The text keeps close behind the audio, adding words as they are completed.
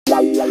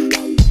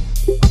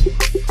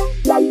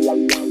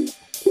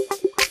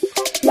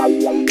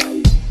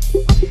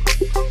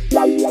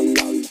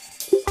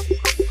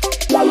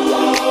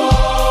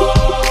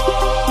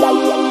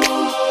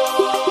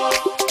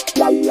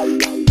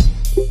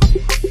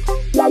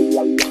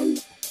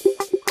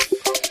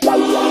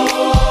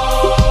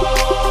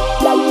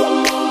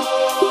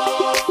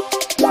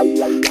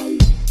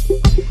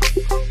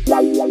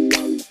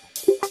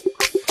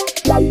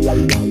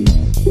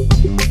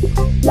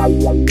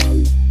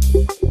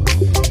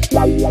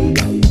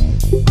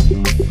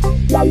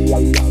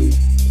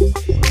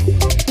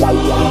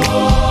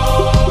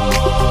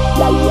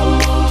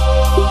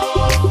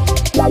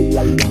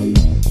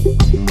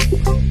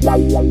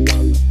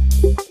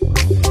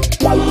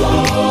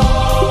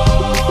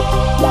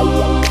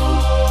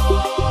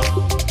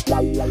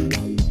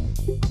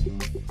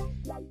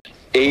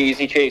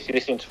Easy cheese, you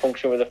listen to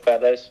Function with the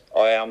Feathers.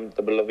 I am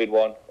the beloved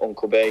one,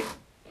 Uncle B.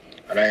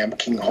 And I am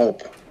King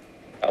Hope.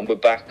 And we're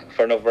back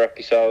for another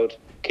episode,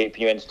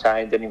 keeping you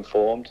entertained and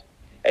informed.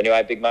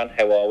 Anyway, big man,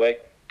 how are we?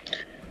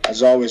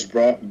 As always,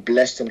 bro,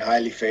 blessed and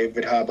highly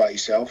favoured. How about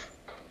yourself?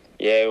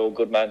 Yeah, all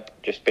good, man.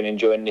 Just been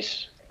enjoying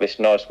this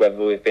nice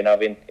weather we've been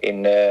having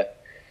in the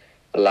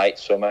late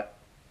summer,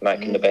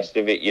 making the best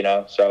of it, you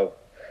know. So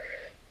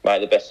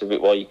make the best of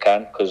it while you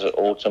can, because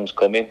autumn's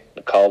coming,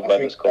 the cold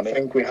weather's coming. I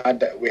think we had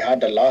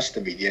the last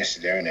of it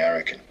yesterday, and I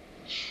reckon.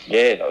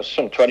 Yeah, that was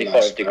some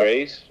 25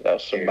 degrees. That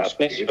was some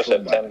madness for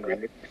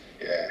September.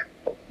 Yeah.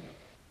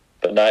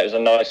 But no, it was a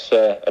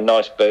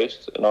nice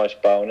boost, a nice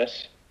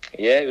bonus.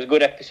 Yeah, it was a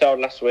good episode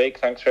last week.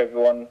 Thanks for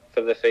everyone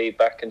for the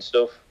feedback and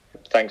stuff.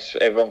 Thanks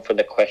everyone for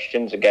the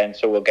questions again,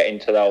 so we'll get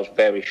into those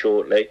very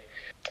shortly.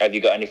 Have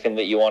you got anything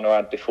that you want to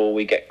add before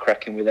we get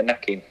cracking with the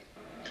knacking?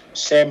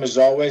 Same as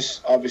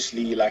always.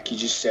 Obviously, like you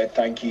just said,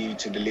 thank you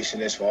to the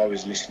listeners for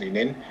always listening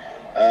in.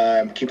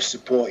 Keep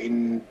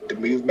supporting the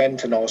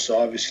movement, and also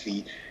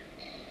obviously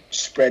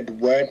spread the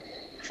word.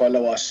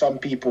 Follow us. Some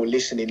people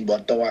listening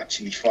but don't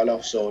actually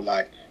follow, so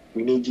like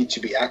we need you to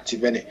be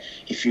active in it.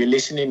 If you're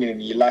listening and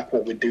you like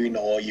what we're doing,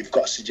 or you've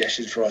got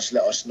suggestions for us,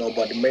 let us know.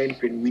 But the main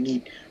thing, we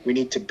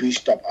need to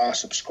boost up our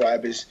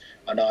subscribers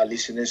and our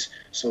listeners.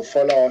 So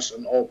follow us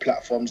on all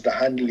platforms. The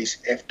handle is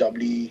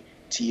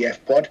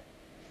FWTF Pod.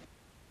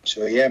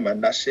 So yeah, man,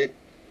 that's it.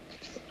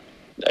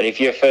 And if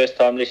you're a first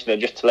time listener,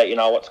 just to let you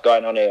know what's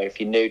going on here, if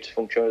you're new to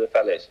Function with the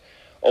Fellas,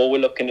 all we're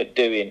looking at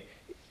doing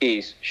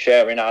is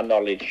sharing our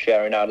knowledge,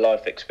 sharing our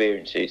life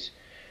experiences.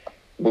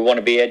 We want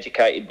to be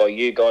educated by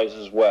you guys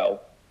as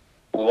well.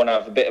 We want to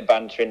have a bit of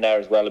banter in there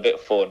as well, a bit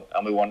of fun,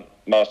 and we want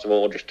most of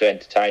all just to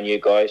entertain you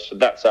guys. So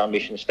that's our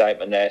mission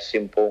statement there,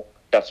 simple.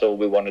 That's all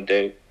we want to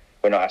do.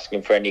 We're not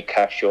asking for any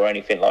cash or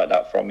anything like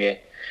that from you.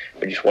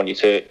 We just want you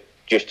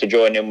to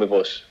join in with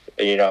us,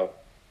 you know,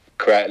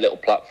 create a little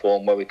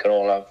platform where we can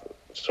all have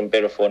some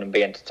bit of fun and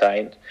be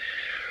entertained.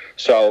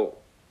 So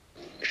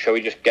shall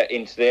we just get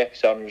into the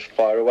episode and just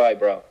fire away,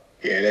 bro?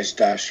 Yeah, let's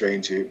dive straight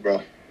into it,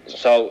 bro.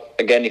 So,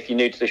 again, if you're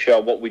new to the show,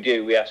 what we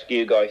do, we ask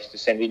you guys to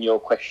send in your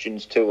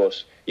questions to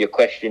us. Your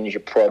questions,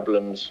 your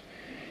problems,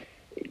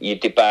 your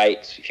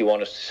debates, if you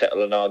want us to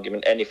settle an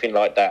argument, anything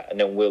like that, and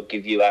then we'll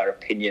give you our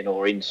opinion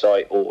or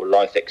insight or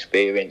life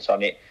experience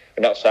on it.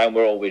 We're not saying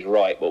we're always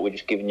right, but we're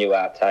just giving you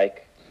our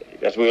take.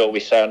 As we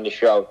always say on the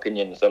show,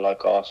 opinions are like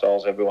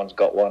arseholes, everyone's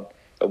got one,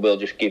 and we'll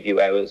just give you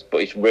ours.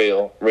 But it's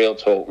real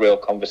talk, real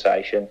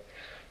conversation.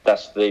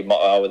 That's the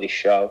motto of this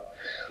show.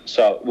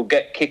 So we'll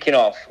get kicking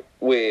off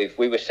with,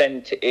 we were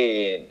sent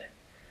in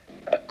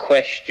a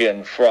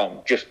question from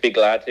Just Big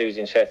Lad, who's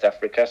in South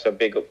Africa, so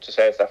big up to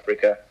South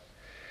Africa.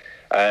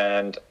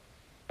 And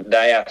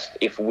they asked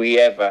if we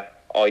ever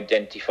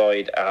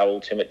identified our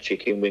ultimate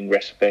chicken wing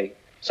recipe.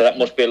 So that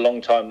must be a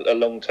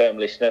long-term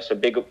listener, so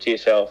big up to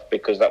yourself,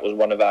 because that was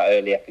one of our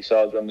early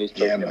episodes when we was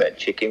talking about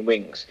chicken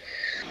wings.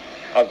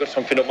 I've got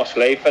something up my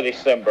sleeve for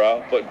this then,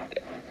 bro, but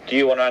do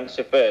you want to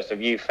answer first?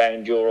 Have you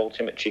found your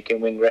ultimate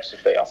chicken wing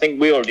recipe? I think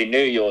we already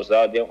knew yours,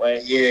 though, didn't we?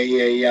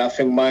 Yeah. I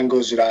think mine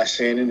goes without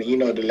saying, and you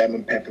know, the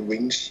lemon pepper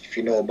wings. If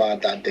you know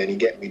about that, then you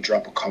get me,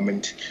 drop a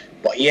comment.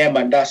 But yeah,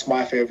 man, that's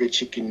my favourite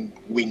chicken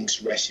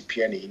wings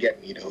recipe, and you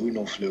get me, the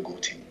Uno Flugo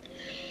thing.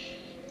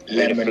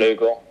 Lemon,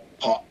 Flugel.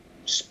 Hot,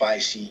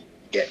 spicy,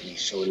 get me.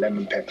 So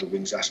lemon pepper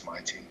wings, that's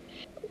my thing.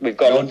 We've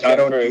got I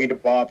don't do the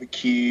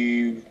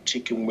barbecue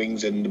chicken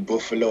wings and the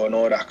buffalo and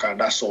all that kind.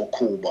 That's all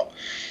cool, but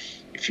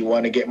if you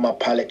want to get my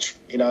palate,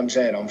 you know what I'm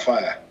saying, on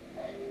fire,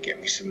 get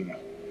me some,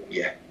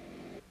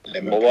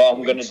 lemon. Well, what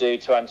I'm going to do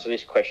to answer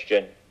this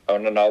question, I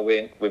don't know,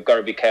 we've got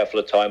to be careful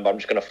of time, but I'm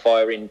just going to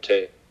fire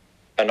into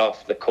an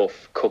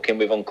off-the-cuff cooking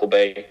with Uncle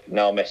B,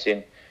 no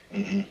messing.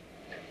 Mm-hmm.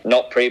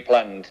 Not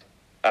pre-planned,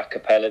 a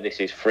cappella, this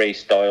is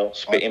freestyle,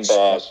 spitting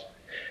bars,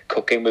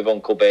 cooking with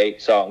Uncle B,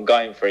 so I'm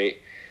going for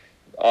it.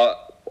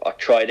 I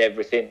tried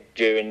everything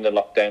during the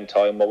lockdown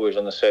time while we was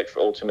on the search for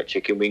ultimate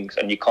chicken wings,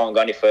 and you can't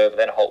go any further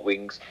than hot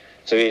wings.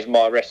 So here's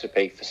my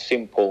recipe for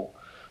simple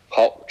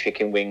hot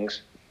chicken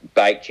wings,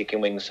 baked chicken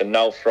wings, so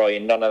no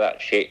frying, none of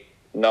that shit,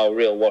 no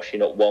real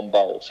washing up, one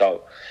bowl.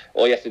 So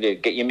all you have to do,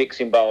 get your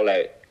mixing bowl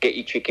out, get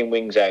your chicken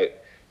wings out,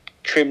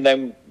 trim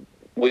them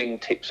wing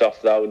tips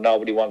off though.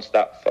 Nobody wants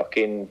that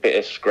fucking bit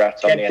of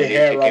scratch on the end of the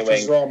hair chicken off wing.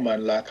 as well,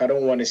 man. Like, I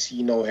don't want to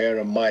see no hair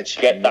on my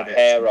chicken. Get that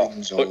hair off,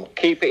 but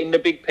keep it in the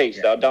big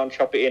piece though. Don't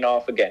chop it in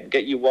half again.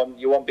 Get you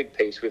one big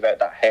piece without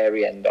that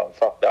hairy end on.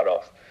 Fuck that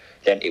off.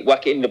 Then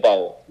whack it in the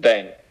bowl.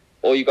 Then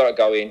all you gotta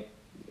go in.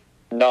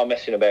 No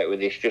messing about with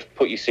this. Just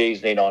put your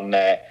seasoning on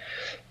there.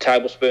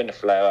 Tablespoon of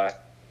flour,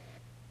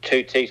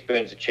 2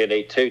 teaspoons of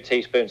chili, 2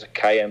 teaspoons of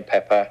cayenne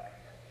pepper,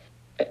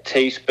 a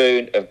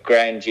teaspoon of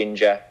ground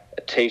ginger,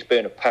 a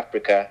teaspoon of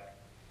paprika,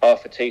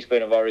 half a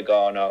teaspoon of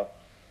oregano,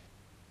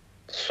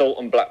 salt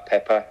and black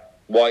pepper,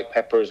 white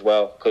pepper as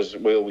well, because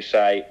we always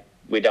say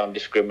we don't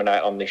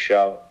discriminate on this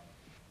show.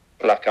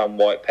 Black and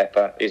white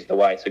pepper is the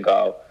way to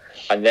go.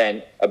 And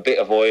then a bit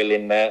of oil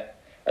in there,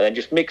 and then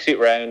just mix it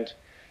round.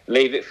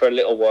 Leave it for a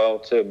little while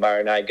to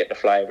marinate, get the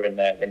flavour in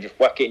there, then just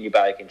whack it in your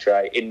baking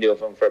tray, in the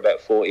oven for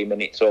about 40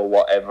 minutes or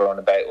whatever on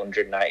about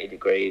 180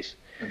 degrees.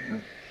 Mm-hmm.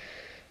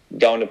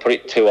 Don't want to put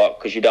it too hot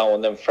because you don't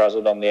want them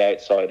frazzled on the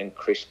outside and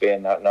crispy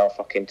and that. No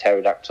fucking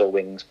pterodactyl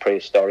wings,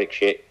 prehistoric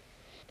shit.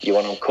 You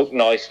want them cooked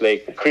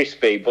nicely,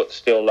 crispy, but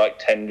still like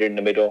tender in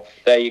the middle.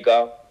 There you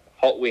go.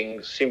 Hot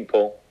wings,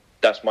 simple.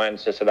 That's my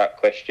answer to that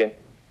question.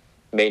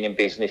 Meaning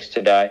business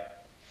today.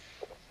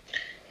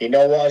 You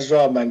know what as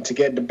well, man, to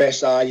get the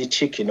best out of your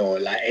chicken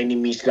or like any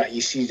meat that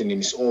you're seasoning,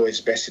 it's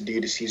always best to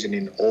do the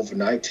seasoning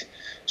overnight.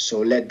 So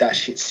let that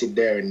shit sit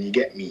there and you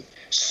get me,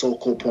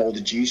 soak up all the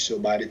juice. So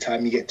by the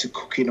time you get to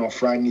cooking or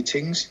frying your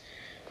things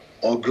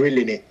or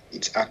grilling it,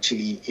 it's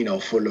actually, you know,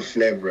 full of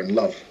flavour and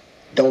love.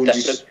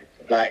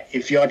 Like,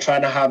 if you're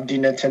trying to have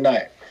dinner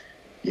tonight,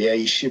 yeah,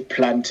 you should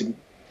plan to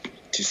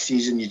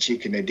season your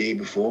chicken a day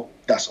before.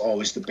 That's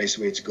always the best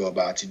way to go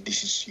about it.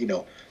 This is, you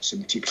know,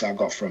 some tips I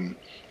got from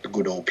the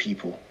good old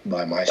people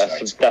by my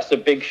side. That's a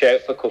big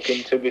shout for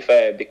cooking, to be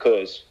fair,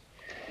 because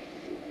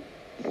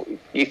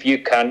if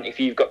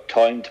you've got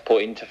time to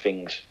put into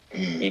things,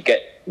 we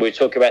were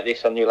talking about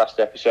this on your last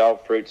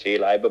episode, fruit to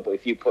your labour, but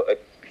if you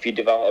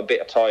devote a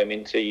bit of time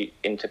into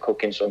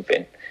cooking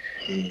something,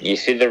 you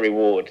see the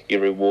reward.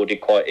 You're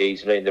rewarded quite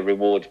easily. The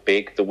reward's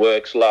big. The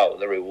work's low.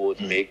 The reward's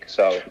big.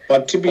 So,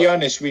 but to be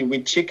honest,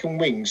 with chicken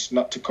wings,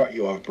 not to cut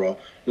you off, bro.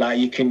 Like,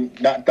 you can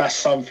that's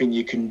something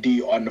you can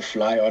do on the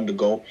fly, on the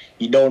go.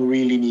 You don't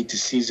really need to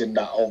season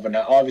that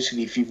overnight.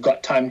 Obviously, if you've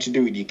got time to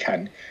do it, you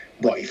can.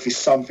 But if it's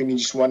something you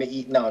just want to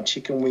eat now,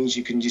 chicken wings,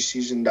 you can just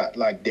season that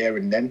like there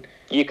and then.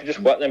 You can just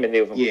whack them in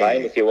the oven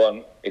plain if you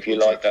want, if you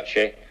like that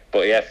shit.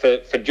 But yeah,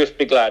 for Just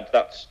Be Glad,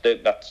 that's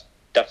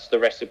the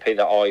recipe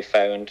that I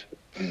found,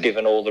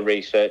 given all the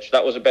research.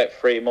 That was about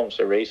 3 months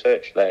of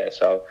research there,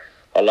 so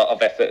a lot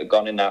of effort had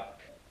gone in that.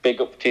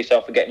 Big up to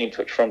yourself for getting in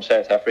touch from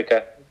South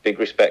Africa. Big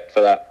respect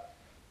for that.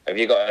 Have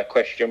you got a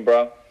question,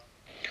 bro?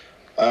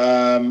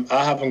 I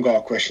haven't got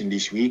a question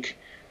this week,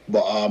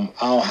 but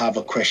I'll have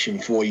a question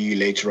for you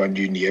later on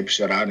during the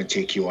episode. I'm going to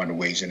take you on the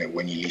ways in it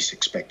when you least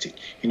expect it.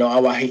 You know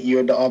how I hit you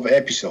in the other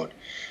episode?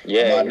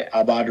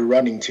 About the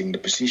running thing, the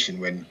position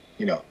when,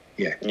 you know.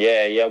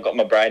 Yeah, I've got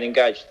my brain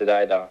engaged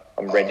today, though.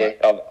 I'm ready. Right.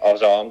 I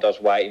was armed. I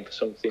was waiting for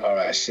something. All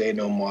right, say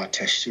no more.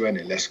 Test you in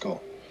it. Let's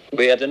go.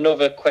 We had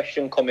another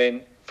question come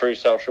in through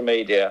social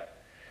media.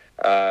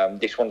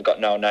 This one's got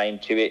no name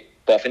to it,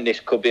 but I think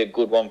this could be a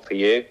good one for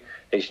you.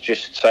 It's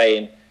just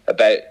saying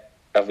about,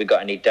 have we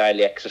got any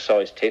daily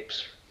exercise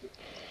tips?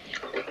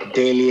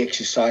 Daily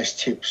exercise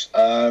tips.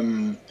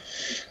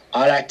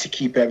 I like to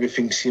keep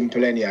everything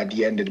simple. And at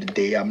the end of the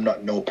day, I'm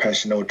not no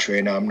personal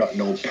trainer. I'm not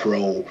no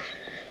pro.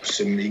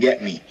 So you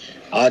get me?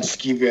 I'll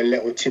just give you a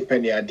little tip.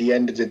 And at the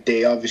end of the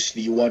day,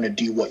 obviously, you want to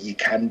do what you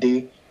can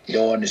do. You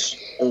don't want to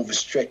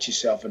overstretch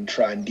yourself and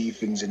try and do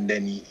things, and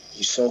then you're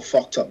so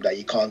fucked up that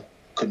you can't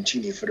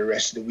continue for the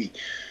rest of the week.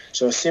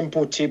 So a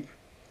simple tip: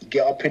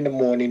 get up in the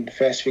morning,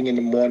 first thing in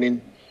the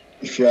morning.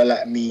 If you're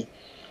like me,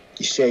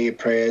 you say your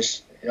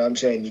prayers. You know what I'm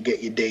saying? You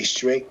get your day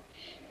straight.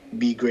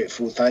 Be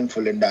grateful,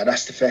 thankful, and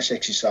that's the first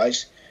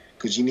exercise.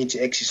 Because you need to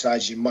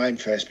exercise your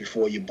mind first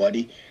before your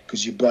body,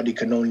 because your body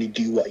can only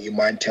do what your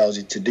mind tells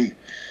it to do.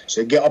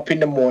 So get up in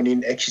the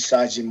morning,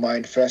 exercise your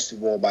mind first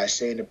of all by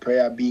saying a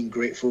prayer, being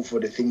grateful for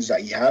the things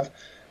that you have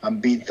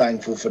and being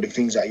thankful for the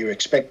things that you're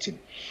expecting.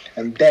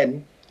 And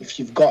then if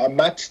you've got a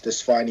mat,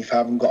 that's fine. If you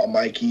haven't got a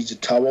mic, use a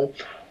towel.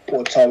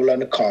 Put a towel on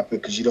the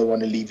carpet because you don't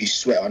want to leave your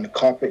sweat on the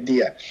carpet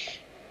there.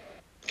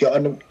 Get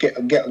on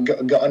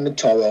the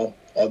towel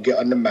or get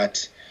on the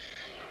mat.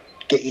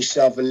 Get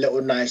yourself a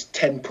little nice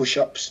 10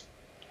 push-ups.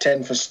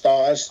 10 for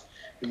starters.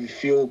 If you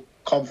feel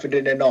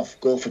confident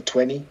enough, go for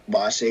 20, but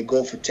I say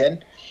go for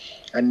 10.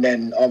 And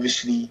then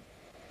obviously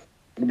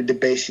with the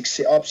basic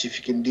sit-ups, if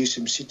you can do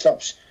some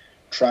sit-ups,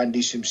 try and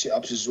do some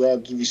sit-ups as well.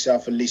 Give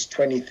yourself at least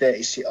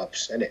 20-30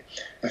 sit-ups. And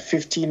a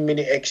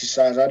 15-minute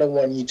exercise, I don't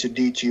want you to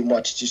do too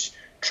much. Just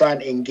try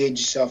and engage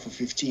yourself for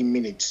 15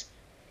 minutes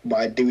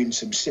by doing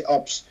some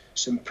sit-ups,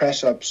 some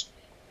press-ups.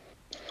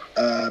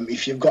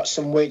 If you've got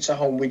some weights at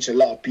home, which a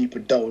lot of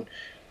people don't,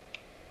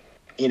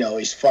 you know,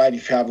 it's fine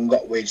if you haven't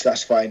got weights,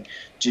 that's fine.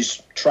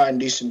 Just try and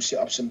do some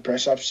sit-ups and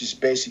press-ups,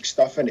 just basic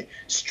stuff, innit?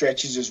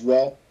 Stretches as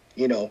well,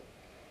 you know.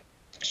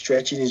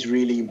 Stretching is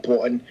really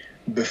important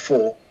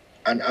before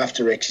and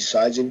after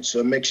exercising.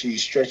 So make sure you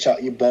stretch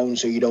out your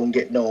bones so you don't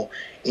get no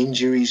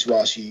injuries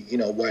whilst you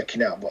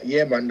working out. But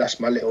yeah, man, that's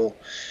my little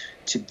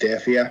tip there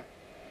for you.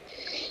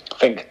 I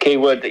think a key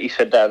word that you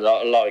said there that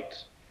I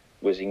liked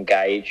was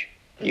engage.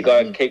 You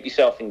got to keep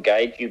yourself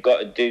engaged. You've got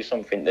to do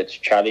something that's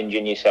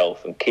challenging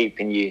yourself and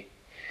keeping you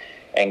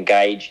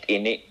engaged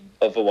in it.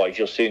 Otherwise,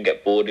 you'll soon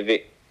get bored of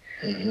it.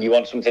 You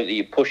want something that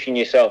you're pushing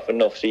yourself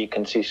enough so you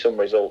can see some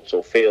results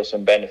or feel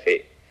some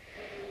benefit.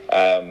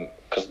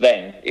 Because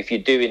then, if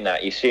you're doing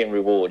that, you're seeing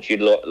rewards, you're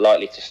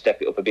likely to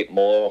step it up a bit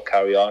more or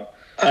carry on.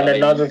 And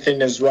another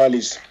thing as well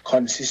is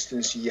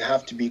consistency. You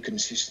have to be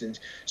consistent.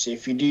 So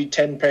if you do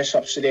 10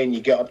 press-ups today and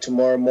you get up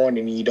tomorrow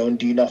morning and you don't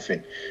do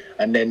nothing,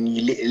 and then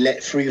you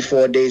let 3 or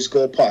 4 days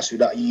go past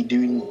without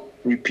you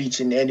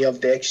repeating any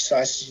of the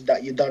exercises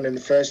that you done in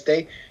the first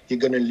day, you're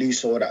going to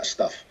lose all that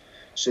stuff.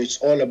 So it's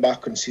all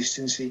about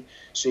consistency.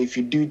 So if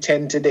you do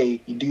 10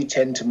 today, you do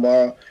 10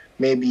 tomorrow,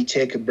 maybe you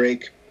take a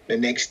break the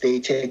next day,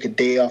 take a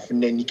day off,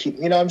 and then you keep,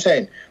 you know what I'm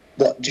saying?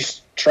 But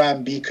just try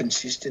and be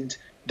consistent.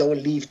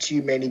 Don't leave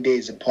too many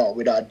days apart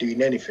without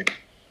doing anything,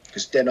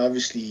 because then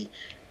obviously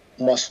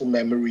muscle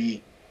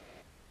memory,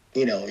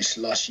 it's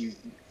lost.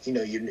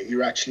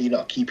 You're actually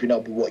not keeping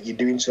up with what you're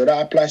doing. So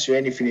that applies to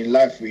anything in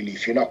life, really.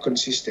 If you're not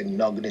consistent, you're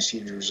not going to see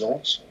the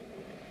results.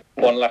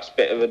 One last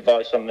bit of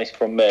advice on this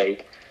from me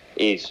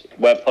is,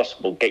 where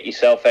possible, get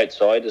yourself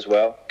outside as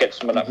well. Get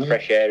some of that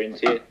fresh air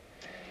into you.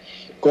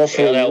 Go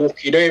for a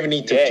walk. You don't even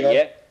need to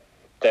jog.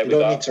 You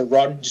don't need to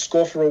run. Just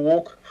go for a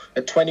walk.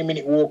 A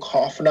 20-minute walk,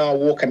 half an hour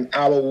walk, an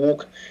hour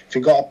walk. If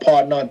you got a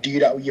partner, do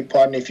that with your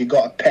partner. If you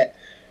got a pet,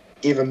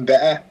 even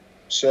better.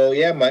 So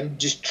yeah, man,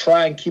 just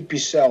try and keep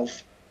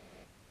yourself,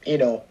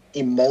 in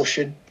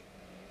motion.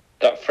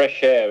 That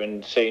fresh air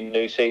and seeing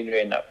new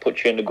scenery and that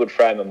puts you in a good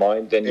frame of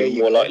mind, then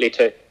you're more likely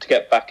to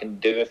get back and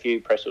do a few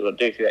presses or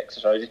do a few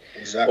exercises.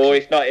 Exactly. Or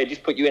if not, it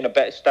just put you in a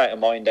better state of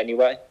mind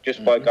anyway,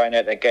 just by going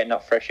out there, getting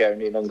that fresh air in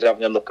your lungs,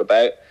 having a look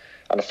about.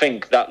 And I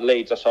think that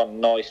leads us on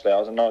nicely. That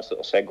was a nice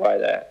little segue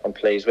there. I'm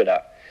pleased with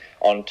that.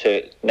 On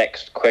to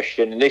next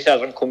question. And this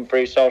hasn't come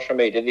through social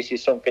media. This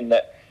is something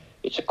that,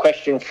 it's a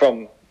question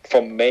from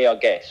me, I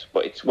guess.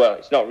 But it's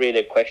not really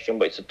a question,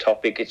 but it's a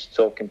topic. It's a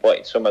talking point.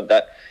 It's something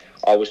that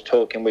I was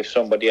talking with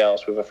somebody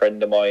else, with a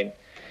friend of mine,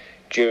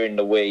 during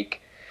the week.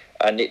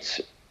 And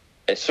it's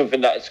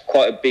something that is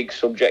quite a big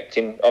subject.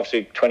 In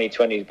obviously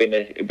 2020 has been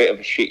a bit of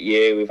a shit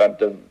year. We've had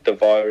the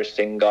virus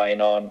thing going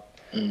on.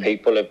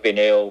 People have been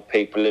ill.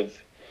 People have,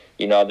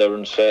 they're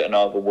uncertain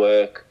over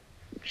work,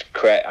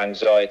 create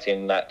anxiety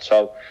and that.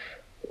 So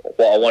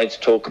what I wanted to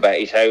talk about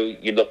is how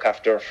you look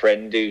after a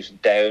friend who's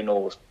down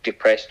or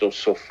depressed or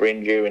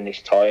suffering during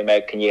this time.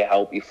 How can you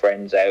help your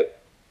friends out?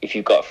 If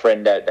you've got a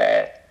friend out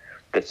there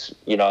that's,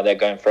 they're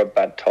going for a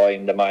bad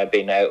time, they might have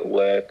been out of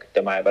work,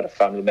 they might have had a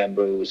family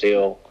member who was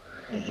ill,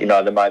 they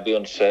might be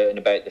uncertain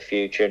about the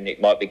future and it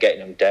might be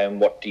getting them down.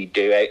 What do you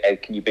do? How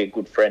can you be a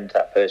good friend to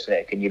that person?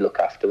 How can you look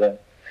after them?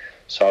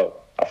 So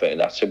I think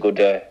that's a good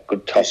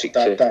topic.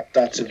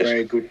 That's a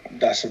very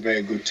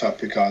good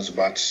topic. I was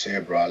about to say,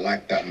 bro. I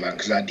like that, man.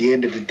 Because at the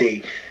end of the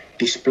day,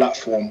 this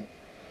platform,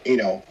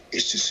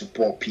 is to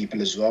support people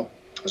as well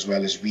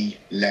as we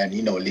learn,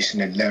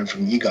 listen and learn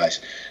from you guys.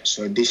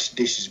 So this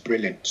is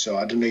brilliant. So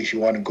I don't know if you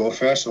want to go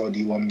first or do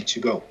you want me to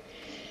go?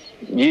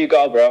 You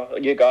go, bro.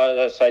 You go.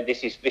 As I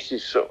say,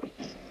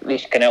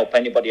 this can help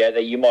anybody out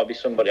there. You might be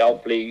somebody.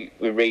 Hopefully,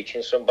 we're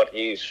reaching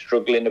somebody who's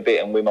struggling a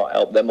bit, and we might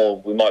help them, or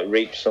we might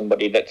reach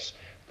somebody that's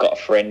got a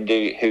friend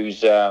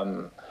who's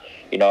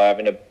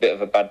having a bit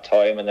of a bad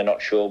time and they're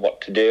not sure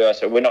what to do.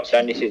 So we're not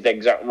saying this is the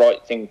exact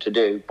right thing to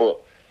do, but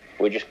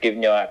we're just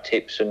giving you our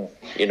tips and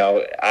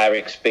our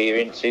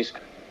experiences.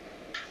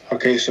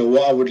 Okay, so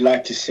what I would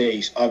like to say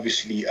is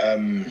obviously,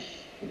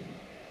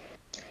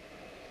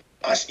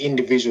 as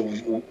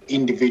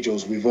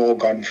individuals, we've all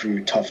gone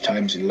through tough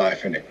times in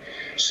life, innit?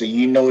 So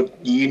you know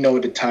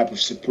the type of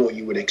support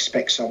you would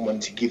expect someone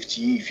to give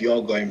to you if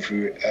you're going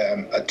through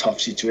a tough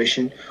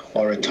situation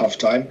or a tough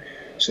time.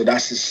 So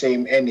that's the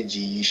same energy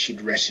you should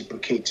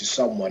reciprocate to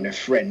someone, a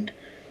friend,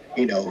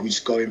 who's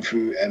going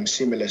through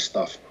similar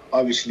stuff.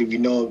 Obviously, we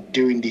know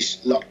during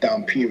this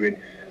lockdown period,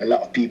 a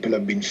lot of people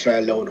have been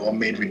furloughed or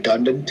made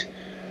redundant.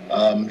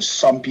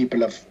 Some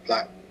people have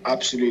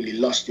absolutely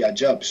lost their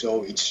job,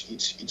 so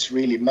it's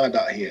really mad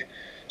out here.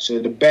 So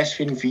the best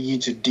thing for you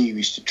to do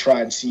is to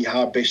try and see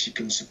how best you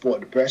can support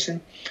the person,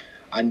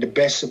 and the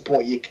best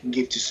support you can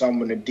give to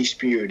someone at this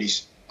period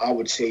is, I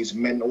would say, is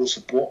mental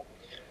support,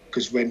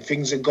 because when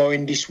things are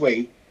going this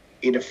way,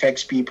 it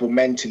affects people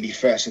mentally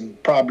first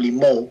and probably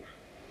more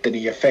than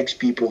it affects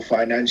people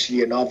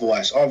financially and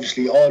otherwise.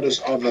 Obviously all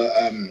those other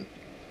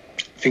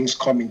things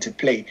come into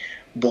play,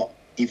 but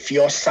if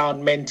you're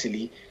sound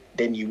mentally,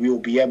 then you will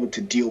be able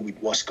to deal with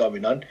what's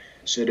going on.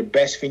 So the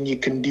best thing you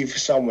can do for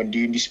someone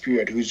during this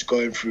period who's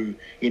going through,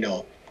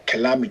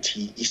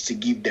 calamity is to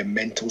give them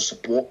mental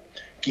support,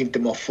 give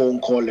them a phone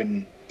call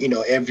and,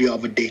 every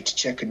other day to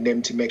check on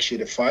them to make sure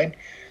they're fine.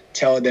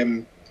 Tell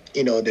them,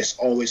 there's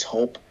always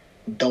hope.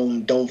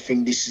 don't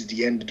think this is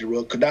the end of the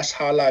road, because that's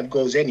how life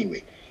goes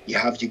anyway. You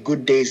have your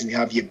good days and you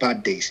have your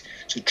bad days.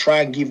 So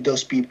try and give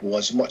those people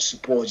as much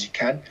support as you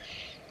can,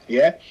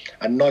 yeah,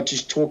 and not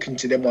just talking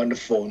to them on the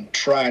phone.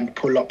 Try and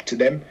pull up to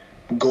them,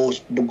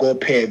 go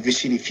pay a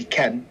visit if you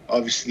can.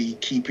 Obviously,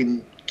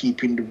 keeping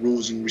the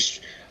rules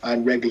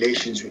and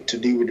regulations to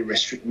do with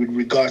with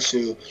regards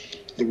to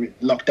the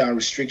lockdown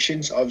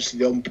restrictions. Obviously,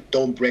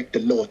 don't break the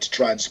law to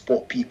try and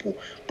support people,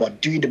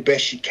 but do the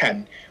best you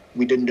can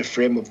within the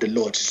frame of the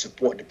law to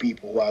support the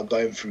people who are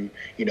going through,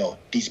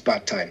 these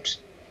bad times.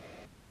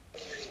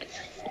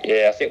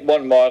 Yeah, I think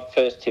one of my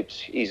first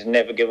tips is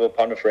never give up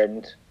on a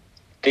friend.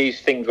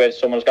 These things where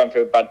someone's going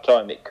through a bad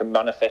time, it can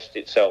manifest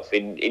itself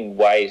in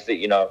ways that,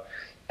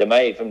 there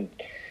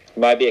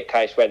may be a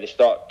case where they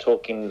start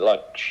talking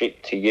like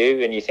shit to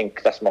you and you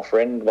think, that's my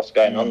friend, what's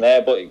going on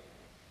there? But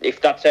if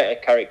that's out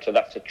of character,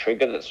 that's a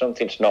trigger that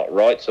something's not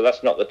right. So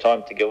that's not the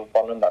time to give up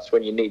on them. That's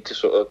when you need to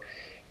sort of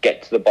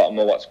get to the bottom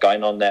of what's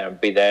going on there and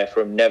be there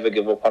for them. Never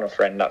give up on a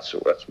friend. That's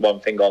one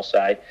thing I'll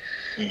say.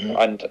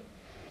 And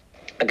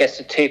I guess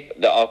the tip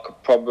that I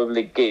could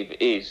probably give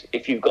is,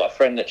 if you've got a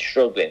friend that's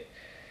struggling,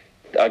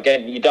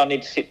 again, you don't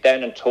need to sit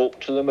down and talk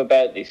to them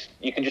about this.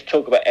 You can just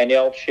talk about any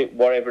old shit,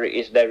 whatever it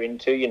is they're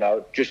into,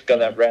 just go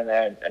around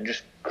there and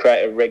just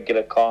create a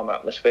regular calm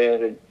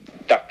atmosphere.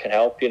 That can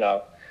help,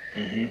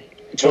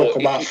 Talk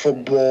about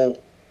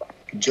football,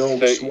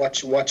 jokes,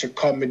 watch a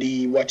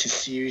comedy, watch a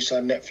series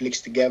on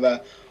Netflix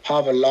together,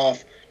 have a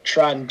laugh,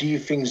 try and do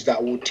things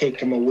that will take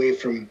them away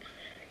from,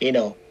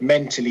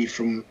 mentally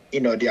from,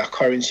 their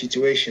current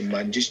situation,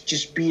 man.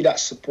 Just be that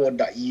support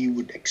that you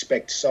would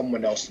expect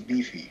someone else to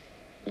be for you.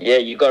 Yeah,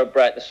 you got to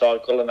break the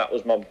cycle, and that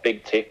was my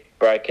big tip,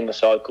 breaking the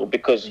cycle,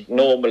 because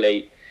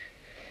normally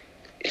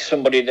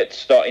somebody that's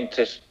starting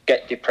to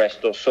get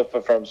depressed or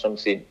suffer from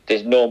something,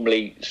 there's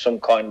normally some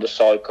kind of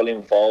cycle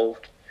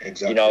involved.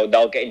 Exactly.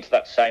 They'll get into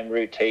that same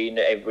routine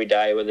every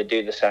day where they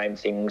do the same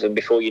things, and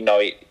before you know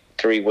it,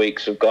 3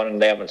 weeks have gone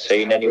and they haven't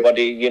seen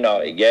anybody,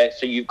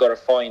 so you've got to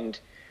find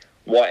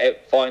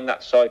that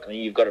cycle, and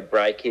you've got to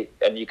break it,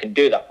 and you can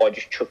do that by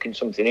just chucking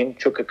something in,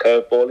 chuck a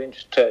curveball in,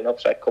 just turn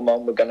up, say, come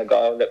on, we're going to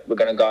go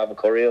have a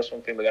curry or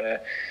something, we're going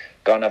to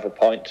go and have a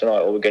pint tonight,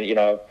 or we're going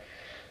to,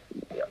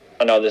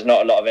 I know there's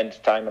not a lot of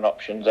entertainment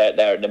options out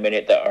there at the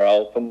minute that are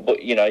open,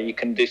 but you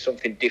can do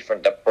something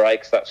different that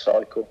breaks that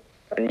cycle,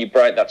 and you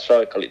break that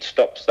cycle, it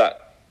stops that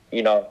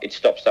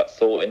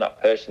thought in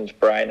that person's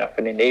brain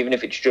happening, even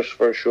if it's just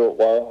for a short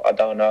while. I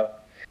don't know.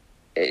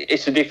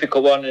 It's a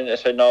difficult one, and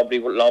so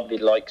nobody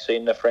likes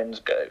seeing their friends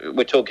go.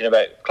 We're talking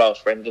about close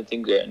friends and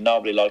things, and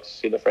nobody likes to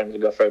see their friends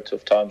go through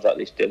tough times like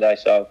this, do they?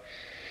 So,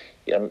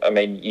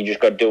 you just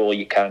got to do all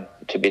you can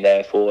to be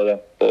there for them,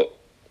 but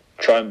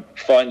try and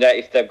find out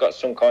if they've got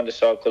some kind of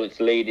cycle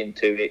that's leading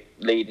to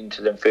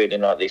them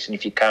feeling like this, and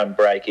if you can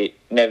break it,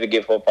 never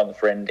give up on the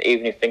friend,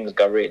 even if things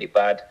go really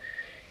bad.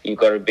 You've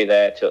got to be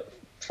there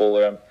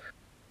for them.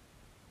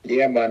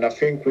 Yeah, man, I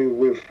think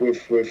we've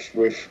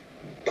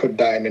put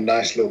that in a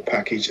nice little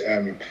package.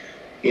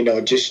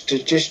 Just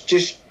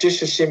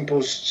a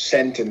simple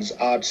sentence,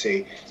 I'd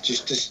say.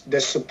 Just the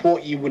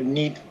support you would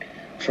need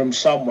from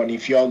someone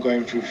if you're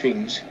going through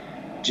things.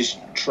 Just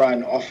try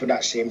and offer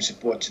that same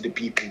support to the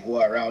people who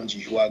are around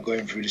you, who are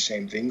going through the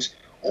same things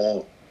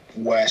or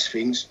worse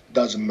things.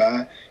 Doesn't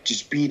matter.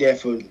 Just be there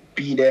for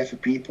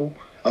people.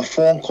 A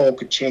phone call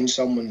could change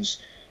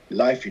someone's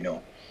life.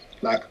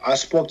 Like, I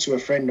spoke to a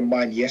friend of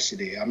mine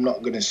yesterday. I'm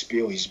not gonna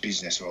spill his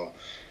business or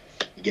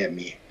get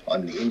me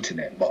on the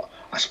internet, but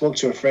I spoke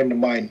to a friend of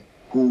mine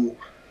who,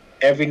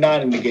 every now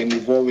and again,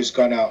 we've always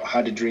gone out,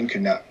 had a drink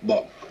and that,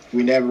 but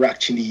we never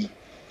actually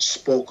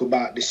spoke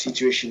about the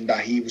situation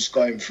that he was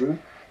going through.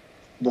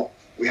 But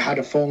we had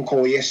a phone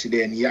call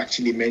yesterday, and he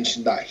actually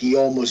mentioned that he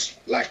almost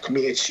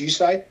committed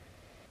suicide.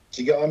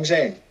 Do you get what I'm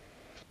saying?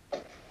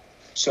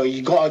 So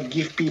you gotta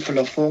give people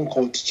a phone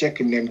call to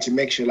check on them to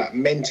make sure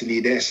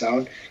mentally they're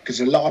sound, because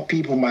a lot of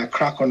people might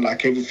crack on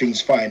like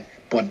everything's fine,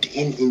 but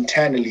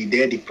internally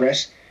they're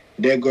depressed,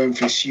 they're going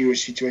through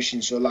serious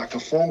situations. So a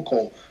phone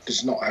call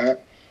does not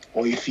hurt.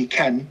 Or if you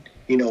can,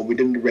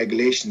 within the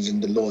regulations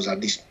and the laws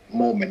at this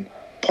moment,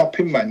 pop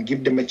him, man,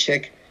 give them a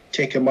check,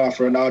 take him out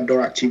for an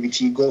outdoor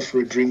activity, go for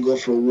a drink, go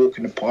for a walk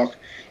in the park,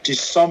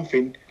 just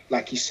something,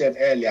 like you said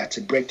earlier,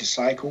 to break the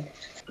cycle.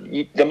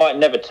 They might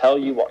never tell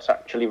you what's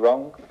actually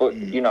wrong, but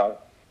you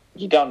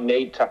don't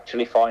need to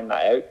actually find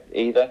that out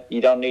either.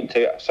 You don't need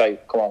to say,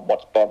 come on,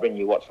 what's bothering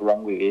you, what's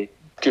wrong with you,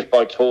 just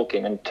by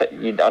talking. And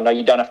I know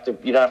you don't have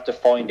to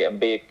find it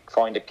and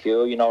find a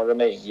cure, you know what I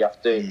mean? You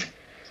have to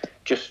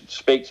just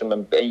speak to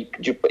them, and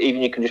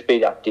you can just be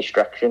that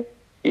distraction.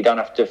 You don't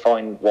have to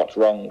find what's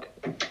wrong,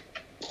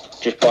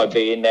 just by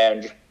being there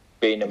and just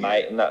being a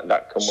mate, and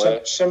that can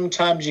work.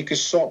 Sometimes you can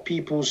sort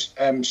people's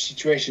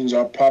situations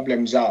or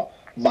problems out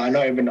by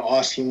not even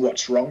asking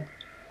what's wrong.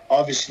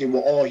 Obviously, we're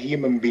all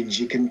human beings.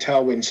 You can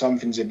tell when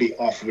something's a bit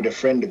off with a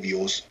friend of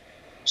yours.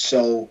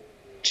 So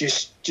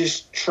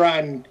just try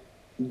and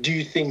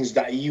do things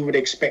that you would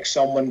expect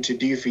someone to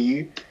do for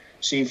you.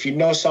 So if you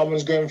know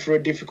someone's going through a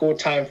difficult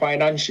time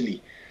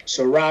financially,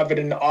 So rather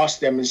than ask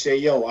them and say,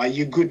 yo, are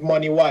you good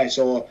money wise,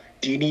 or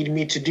do you need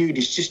me to do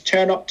this? Just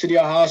turn up to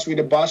their house with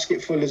a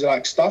basket full of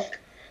like stuff.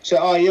 Say,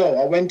 oh, yo,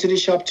 I went to the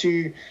shop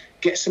to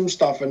get some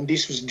stuff and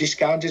this was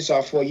discounted, so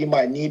I thought you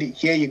might need it.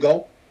 Here you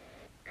go.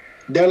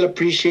 They'll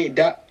appreciate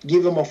that.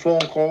 Give them a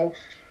phone call.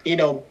 You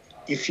know,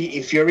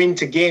 if you're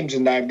into games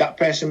and that, if that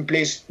person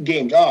plays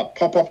games,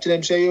 pop up to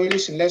them, say, yo,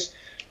 listen,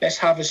 let's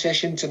have a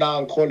session tonight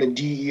and call it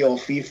DE or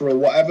FIFA or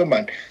whatever,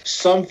 man.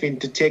 Something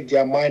to take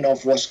their mind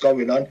off what's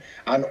going on.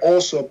 And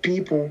also,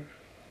 people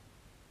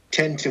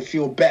tend to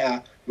feel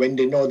better when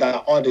they know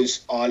that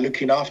others are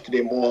looking after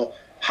them or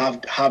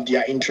have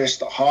their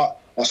interest at heart,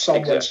 or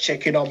someone's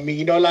checking on me.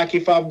 You know, like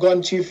if I've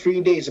gone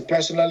 2-3 days, a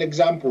personal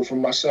example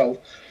from myself,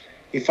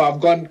 if I've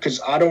gone,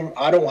 because I don't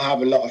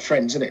have a lot of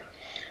friends in it,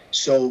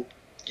 so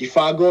if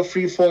I go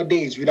 3-4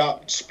 days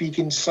without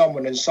speaking to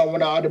someone, and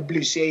someone out of the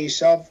blue say,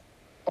 yourself,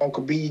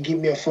 Uncle B, you give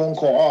me a phone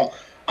call,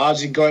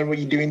 how's it going, what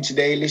you doing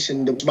today,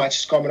 listen, the match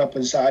is coming up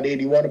on Saturday,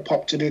 do you want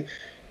to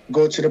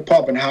go to the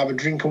pub and have a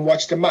drink and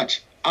watch the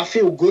match? I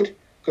feel good,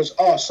 because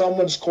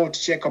someone's called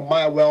to check on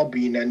my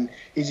well-being and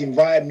he's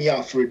invited me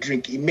out for a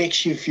drink. It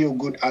makes you feel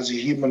good as a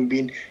human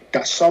being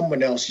that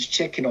someone else is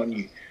checking on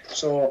you.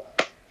 So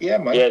yeah,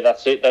 man. Yeah,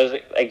 that's it.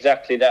 There's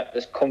exactly that.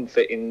 There's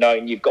comfort in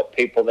knowing you've got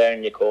people there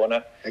in your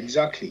corner.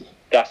 Exactly.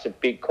 That's a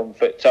big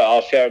comfort. So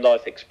I'll share a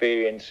life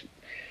experience.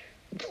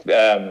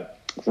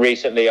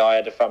 Recently, I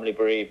had a family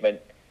bereavement,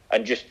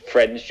 and just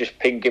friends just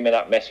pinging me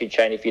that message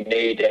saying, if you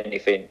need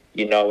anything,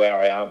 you know where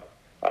I am.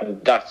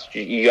 And that's,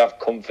 you have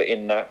comfort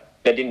in that.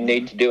 They didn't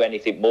need to do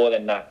anything more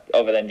than that,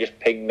 other than just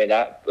ping me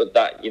that. But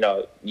that, you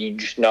know, you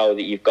just know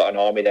that you've got an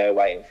army there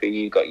waiting for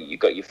you. You've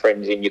got your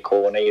friends in your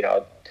corner, you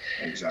know.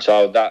 Exactly.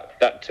 So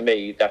that to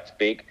me, that's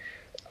big.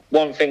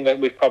 One thing that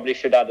we probably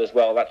should add as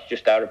well, that's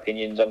just our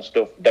opinions on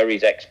stuff. There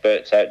is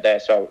experts out there,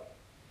 so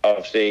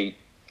obviously,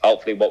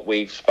 hopefully what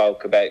we've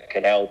spoke about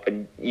can help,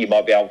 and you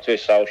might be able to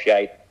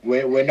associate.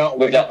 We're not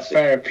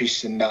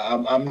therapists, and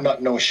I'm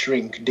not no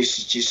shrink. This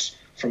is just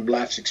from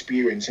life's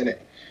experience, isn't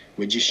it?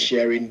 We're just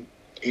sharing,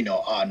 you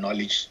know, our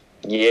knowledge.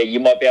 Yeah,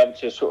 you might be able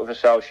to sort of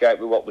associate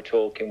with what we're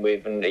talking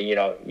with, and you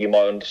know, you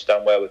might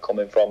understand where we're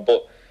coming from.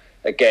 But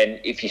again,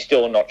 if you're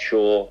still not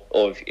sure,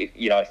 or if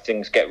you know, if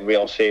things get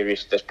real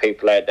serious, there's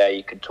people out there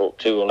you can talk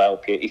to who'll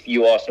help you. If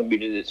you are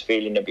somebody that's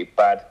feeling a bit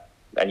bad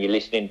and you're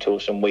listening to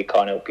us and we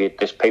can't help you,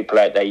 there's people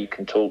out there you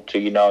can talk to.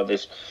 You know,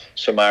 there's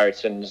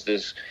Samaritans,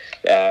 there's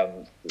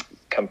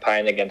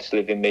Campaign Against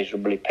Living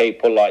Miserably,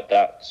 people like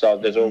that. So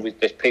there's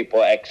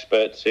people,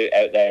 experts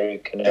out there who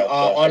can help. There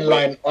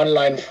are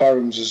online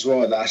forums as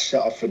well that are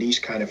set up for these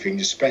kind of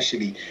things,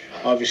 especially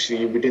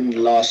obviously within the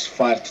last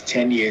 5 to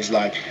 10 years,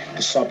 like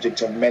the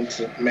subject of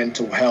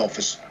mental health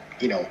has,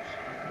 you know,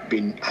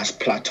 has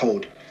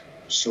plateaued,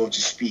 so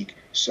to speak.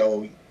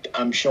 So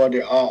I'm sure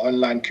there are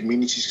online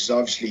communities, because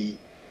obviously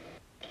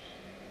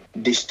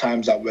these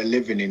times that we're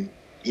living in,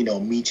 you know,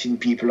 meeting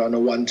people on a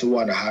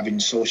one-to-one or having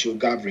social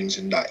gatherings,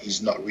 and that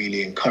is not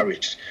really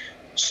encouraged.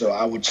 So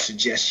I would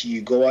suggest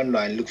you go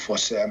online, look for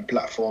certain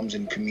platforms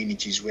and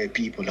communities where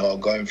people who are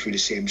going through the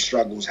same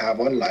struggles have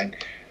online,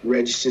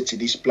 register to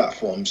these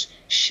platforms,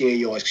 share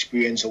your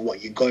experience of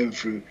what you're going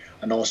through,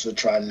 and also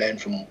try and learn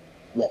from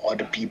what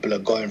other people are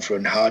going through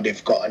and how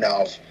they've gotten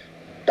out of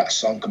that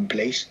sunken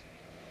place.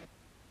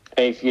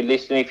 And if you're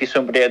listening, if you're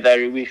somebody out there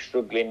who is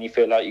struggling, you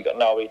feel like you've got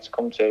nowhere to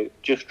come to,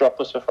 just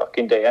drop us a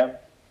fucking DM.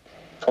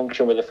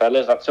 Function with the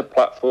fellas, that's a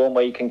platform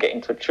where you can get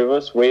in touch with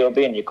us. We'll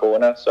be in your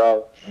corner,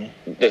 so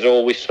there's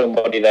always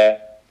somebody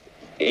there,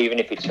 even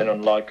if it's an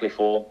unlikely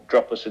form.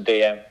 Drop us a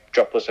DM,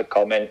 drop us a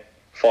comment,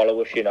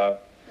 follow us, you know.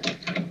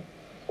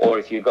 Or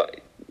if you've got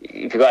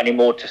any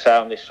more to say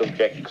on this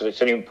subject, because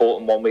it's an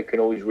important one, we can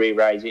always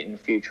re-raise it in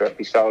future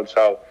episodes.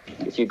 So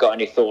if you've got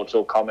any thoughts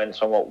or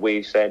comments on what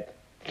we've said,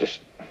 just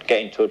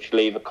get in touch,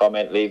 leave a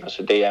comment, leave us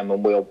a DM,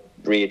 and we'll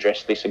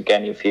readdress this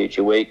again in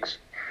future weeks.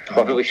 I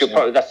think we should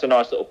that's a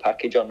nice little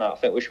package on that. I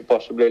think we should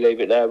possibly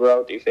leave it there,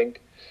 bro. Do you think?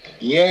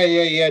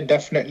 Yeah,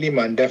 definitely,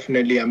 man,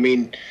 definitely. I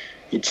mean,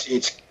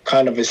 it's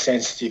kind of a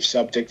sensitive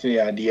subject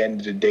at the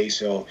end of the day,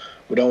 so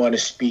we don't want to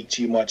speak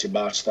too much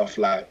about stuff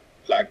like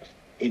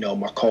you know,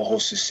 my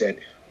co-host has said,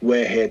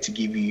 we're here to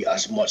give you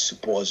as much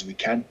support as we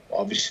can.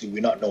 Obviously,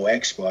 we're not no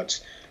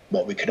experts,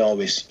 but we can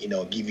always, you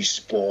know, give you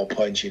support or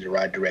point you in the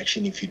right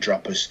direction if you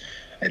drop us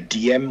a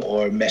DM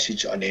or a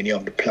message on any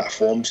of the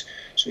platforms.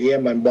 So yeah,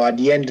 man, but at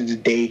the end of the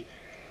day,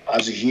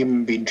 as a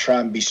human being,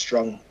 try and be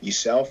strong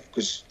yourself,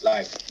 because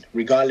like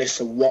regardless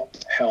of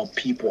what help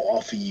people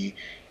offer you,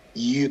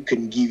 you're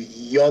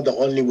the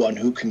only one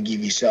who can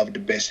give yourself the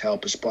best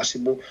help as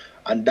possible.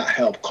 And that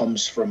help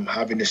comes from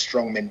having a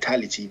strong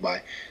mentality,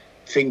 by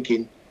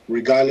thinking,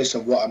 regardless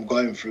of what I'm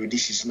going through,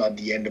 this is not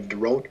the end of the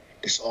road.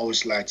 There's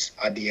always lights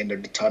at the end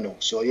of the tunnel.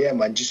 So yeah,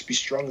 man, just be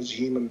strong as a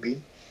human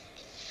being.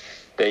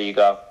 There you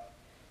go.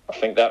 I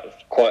think that's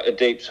quite a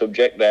deep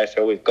subject there.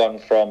 So we've gone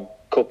from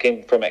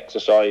cooking, from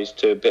exercise,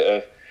 to a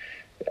bit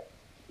of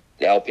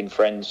helping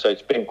friends. So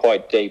it's been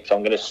quite deep. So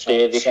I'm going to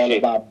steer this ship.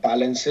 It's all about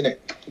balance, isn't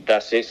it?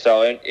 That's it.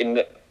 So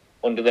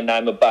under the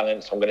name of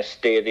balance, I'm going to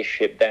steer this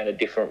ship down a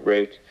different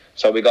route.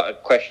 So we got a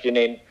question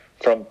in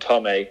from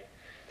Tommy.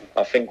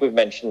 I think we've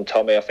mentioned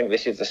Tommy. I think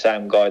this is the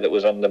same guy that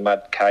was on the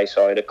Mad K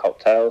side of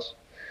cocktails.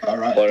 All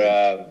right.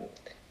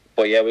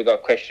 But yeah, we got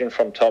a question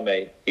from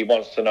Tommy. He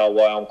wants to know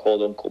why I'm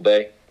called Uncle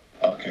B.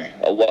 Okay.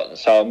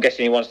 So I'm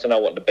guessing he wants to know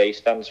what the B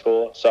stands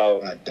for.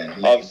 So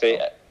obviously,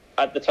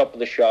 at the top of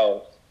the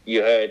show,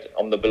 you heard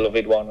I'm the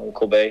beloved one,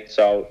 Uncle B.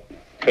 So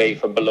B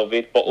for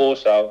beloved, but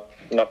also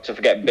not to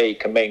forget B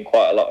can mean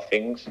quite a lot of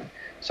things.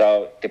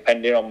 So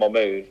depending on my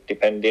mood,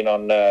 depending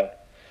on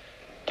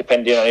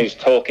who's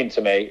talking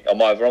to me,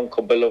 I'm either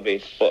Uncle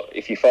Beloved, but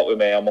if you fuck with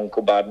me, I'm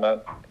Uncle Badman.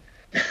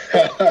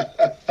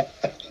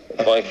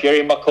 But if you're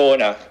in my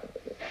corner,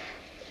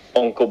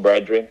 Uncle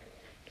Brethren.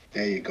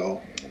 There you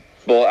go.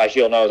 But as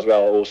you'll know as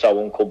well,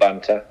 also Uncle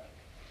Banter.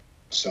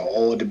 So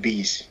all the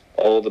B's.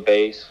 All the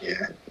B's.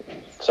 Yeah.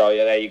 So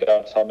yeah, there you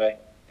go, Tommy.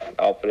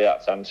 Hopefully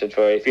that's answered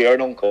for you. If you're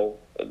an uncle,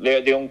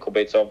 the uncle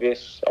bit's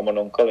obvious. I'm an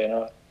uncle, you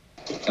know.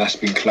 That's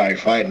been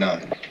clarified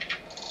now.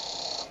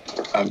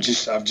 I've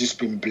just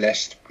been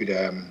blessed with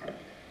a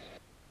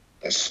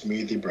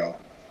smoothie, bro.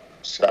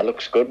 So, that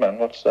looks good, man.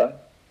 What's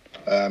that?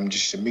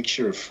 Just a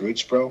mixture of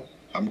fruits, bro.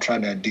 I'm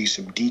trying to do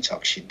some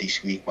detox shit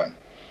this week, man.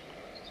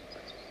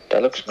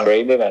 That looks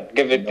creamy, man.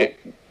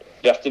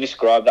 You have to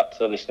describe that to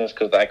the listeners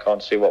because they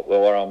can't see what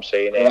I'm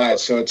seeing here. Right,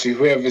 so to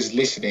whoever's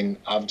listening,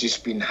 I've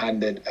just been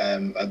handed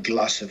a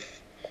glass of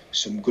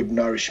some good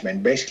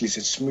nourishment. Basically, it's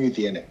a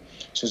smoothie in it.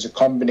 So it's a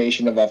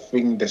combination of, I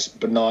think, there's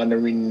banana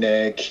in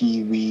there,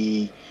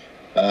 kiwi,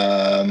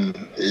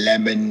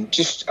 lemon,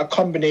 just a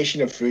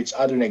combination of fruits.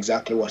 I don't know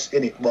exactly what's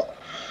in it, but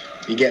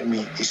you get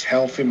me. It's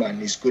healthy,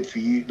 man. It's good for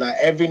you. Like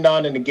every now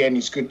and again,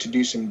 it's good to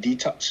do some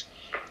detox.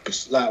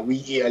 Because like we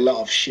eat a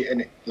lot of shit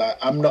in it. Like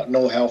I'm not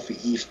no healthy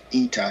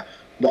eater,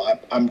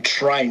 but I'm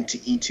trying to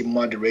eat in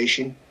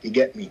moderation. You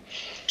get me?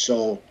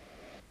 So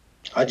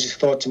I just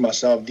thought to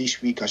myself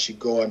this week I should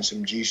go on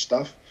some juice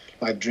stuff,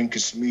 like drink a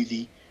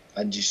smoothie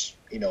and just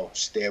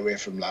stay away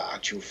from like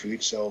actual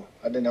food. So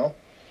I don't know.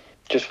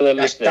 Just for the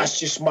listeners. That's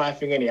just my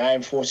thing, innit? I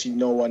ain't forcing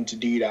no one to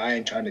do that. I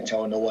ain't trying to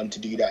tell no one to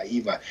do that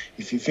either.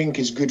 If you think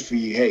it's good for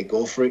you, hey,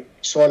 go for it.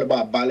 It's all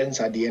about balance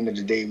at the end of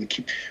the day.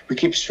 We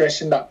keep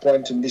stressing that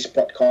point in this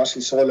podcast.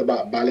 It's all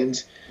about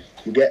balance.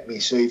 You get me?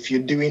 So if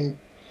you're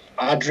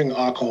I drink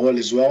alcohol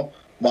as well,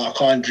 but I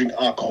can't drink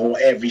alcohol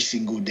every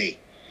single day.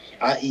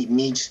 I eat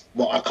meat,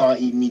 but I can't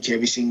eat meat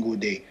every single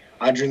day.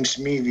 I drink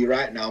smoothie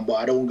right now, but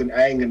I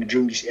ain't gonna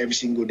drink this every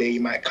single day.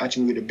 You might catch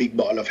me with a big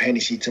bottle of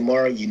Hennessy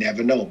tomorrow. You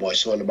never know, but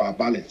it's all about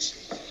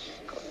balance.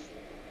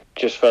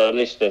 Just for the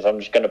listeners, I'm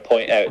just gonna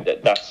point out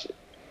that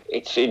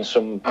it's in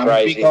some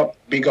crazy.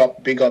 Big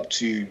up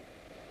to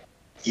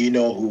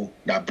who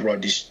that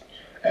brought this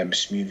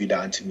smoothie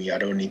down to me. I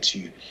don't need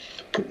to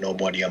put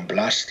nobody on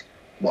blast,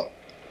 but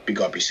big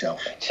up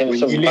yourself. When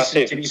you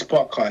listen to these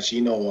podcasts,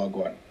 you know what I'm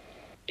going.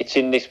 It's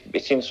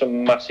in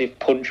some massive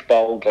punch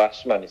bowl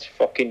glass, man. It's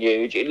fucking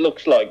huge. It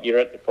looks like you're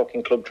at the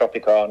fucking Club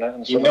Tropicana.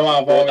 And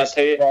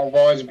I've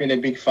always been a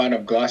big fan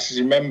of glasses,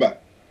 remember?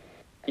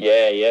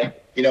 Yeah.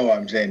 You know what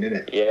I'm saying, isn't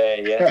it?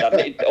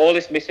 Yeah. All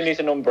it's missing is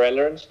an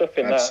umbrella and stuff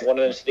in that. One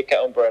of them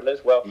stick-out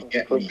umbrellas. Welcome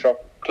to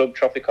Club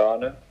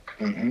Tropicana.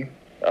 Mm-hmm.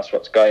 That's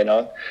what's going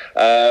on.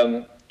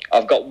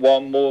 I've got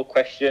one more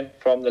question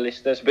from the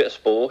listeners, a bit of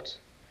sport.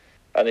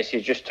 And this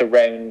is just to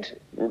round.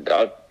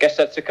 I guess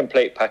that's a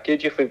complete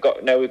package. We've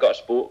got a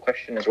sport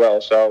question as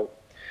well. So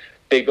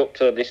big up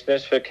to the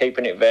listeners for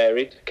keeping it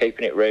varied,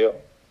 keeping it real.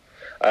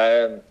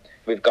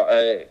 We've got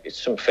it's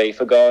some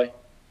FIFA guy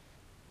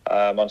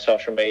on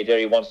social media.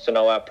 He wants to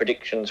know our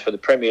predictions for the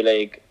Premier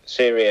League,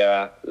 Serie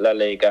A, La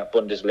Liga,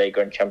 Bundesliga,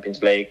 and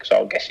Champions League.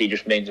 So I guess he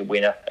just means a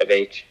winner of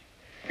each.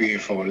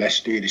 Beautiful. Let's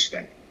do this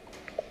then.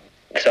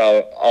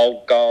 So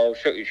I'll go.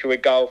 Should we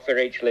go for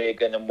each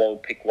league and then we'll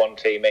pick one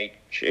team each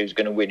who's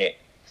going to win it?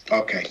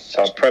 Okay.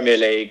 So Premier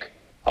League,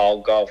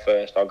 I'll go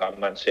first. I'll go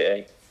Man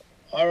City.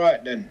 All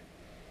right then.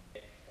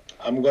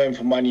 I'm going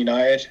for Man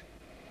United.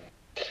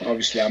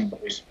 Obviously, I'm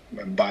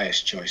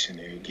biased choice in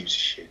it. Who gives a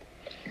shit?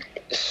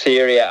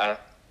 Serie A.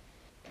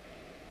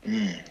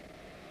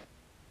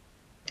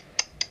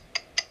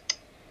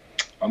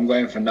 I'm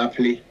going for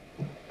Napoli.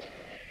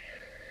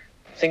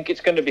 I think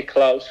it's going to be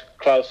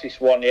closest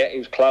one yet. It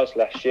was close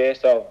last year,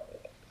 so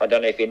I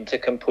don't know if Inter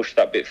can push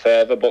that bit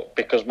further, but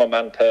because my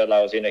man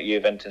Perlau's in at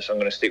Juventus, I'm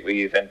going to stick with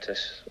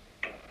Juventus.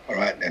 All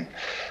right then.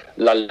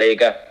 La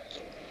Liga.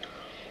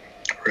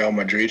 Real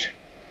Madrid.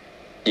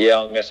 Yeah,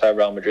 I'm going to say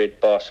Real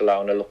Madrid.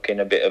 Barcelona looking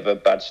a bit of a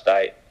bad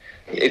state.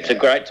 Yeah. It's a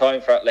great time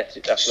for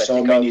Atletico.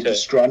 So many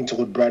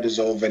disgruntled brothers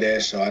over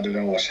there, so I don't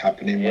know what's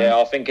happening. Yeah, man.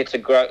 I think it's a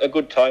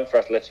good time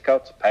for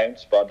Atletico to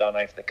pounce, but I don't know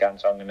if they can,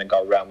 so I'm going to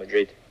go Real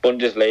Madrid.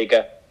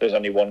 Bundesliga, there's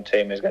only one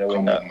team who's going to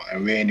win that.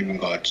 Man, we ain't even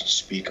got to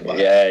speak about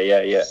it.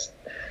 Yeah.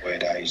 Where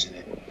that is, isn't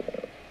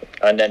it?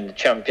 And then the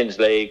Champions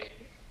League.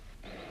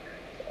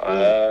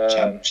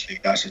 Champions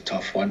League, that's a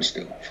tough one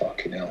still.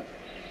 Fucking hell.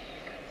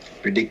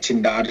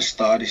 Predicting that at the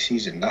start of the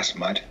season, that's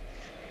mad.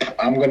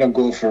 I'm going to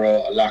go for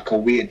a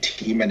weird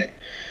team in it.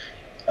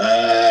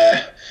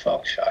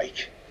 Fuck,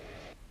 shike.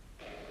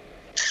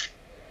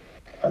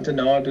 I don't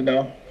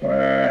know.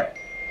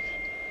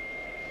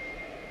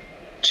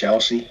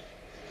 Chelsea.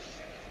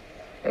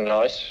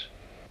 Nice.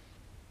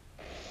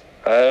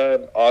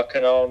 I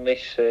can only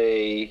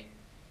see.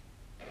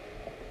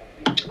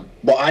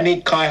 But I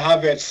need Kai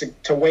Havertz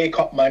to wake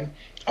up, man.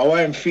 I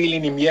wasn't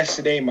feeling him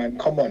yesterday, man.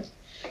 Come on.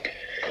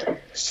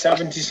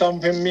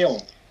 70-something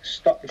mil.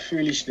 Stop the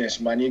foolishness,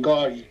 man.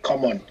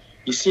 Come on.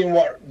 You seen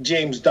what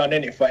James done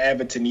in it for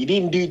Everton. He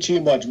didn't do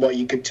too much, but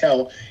you could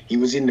tell he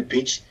was in the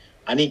pitch.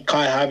 I need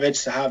Kai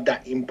Havertz to have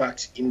that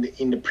impact in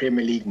the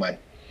Premier League, man.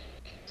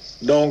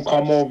 Don't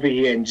come over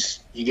here and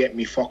you get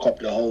me, fuck up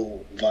the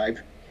whole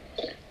vibe.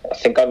 I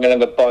think I'm going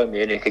to go Bayern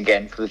Munich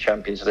again for the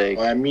Champions League.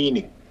 I mean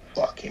it.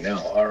 Fucking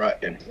hell. All right,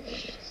 then.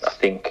 I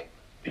think.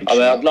 I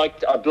mean,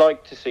 I'd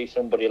like to see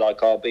somebody like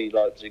RB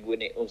Leipzig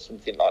win it or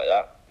something like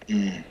that.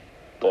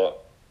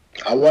 But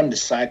I want the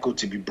cycle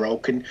to be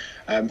broken.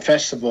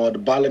 First of all, the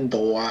Ballon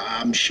d'Or,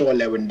 I'm sure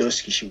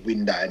Lewandowski should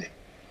win that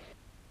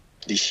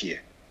this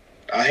year.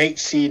 I hate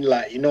seeing,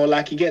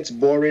 it gets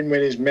boring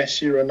when it's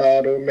Messi,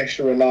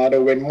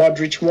 Ronaldo. When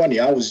Modric won it,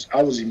 I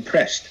was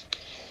impressed.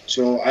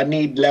 So I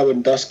need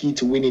Lewandowski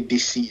to win it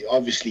this season,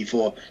 obviously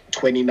for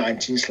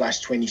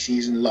 2019/20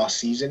 season, last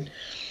season.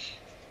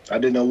 I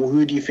don't know.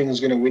 Who do you think is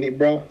going to win it,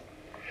 bro?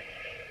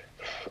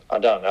 I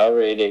don't know,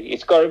 really.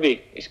 It's got to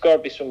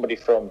be somebody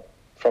from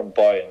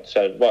Bayern.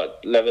 So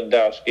what?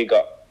 Lewandowski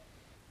got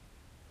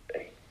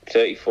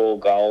 34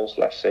 goals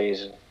last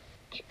season.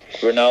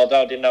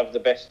 Ronaldo didn't have the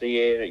best of the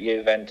year at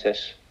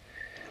Juventus.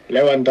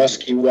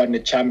 Lewandowski won the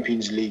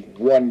Champions League.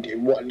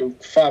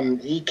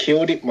 He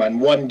killed it, man.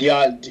 Won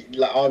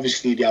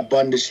obviously the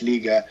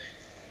Bundesliga,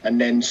 and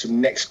then some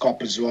next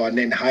cup as well, and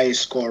then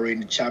highest scorer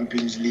in the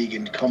Champions League.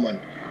 And come on,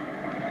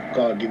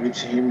 gotta give it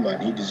to him,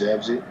 man. He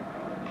deserves it.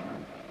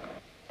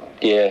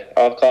 Yeah,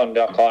 I can't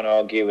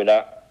argue with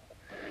that.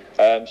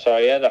 So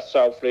yeah, that's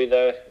hopefully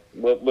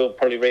we'll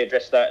probably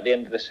readdress that at the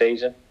end of the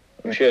season.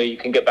 I'm sure you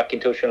can get back in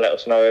touch and let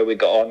us know how we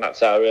got on.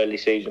 That's our early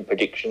season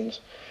predictions.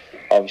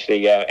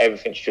 Obviously,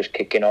 everything's just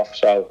kicking off,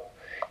 so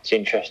it's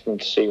interesting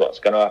to see what's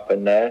going to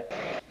happen there.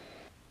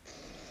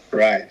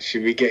 Right,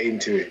 should we get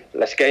into it?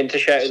 Let's get into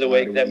Shout of the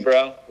Week then,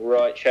 bro.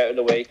 Right, Shout of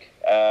the Week.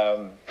 Do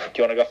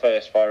you want to go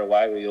first? Fire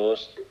away with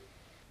yours.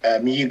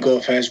 You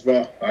go first,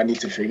 bro. I need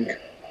to think.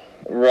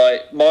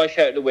 Right, my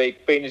Shout of the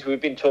Week, being as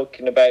we've been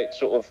talking about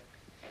sort of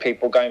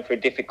people going through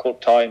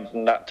difficult times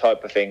and that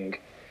type of thing,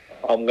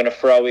 I'm going to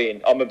throw in,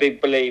 I'm a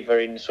big believer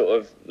in sort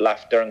of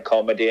laughter and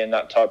comedy and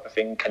that type of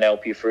thing can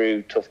help you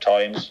through tough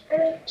times.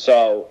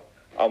 So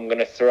I'm going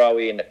to throw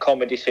in a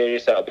comedy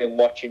series that I've been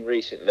watching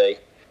recently.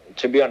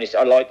 To be honest,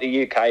 I like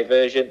the UK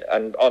version,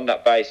 and on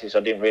that basis, I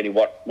didn't really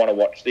want to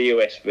watch the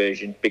US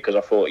version because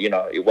I thought,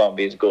 it won't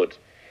be as good.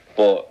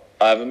 But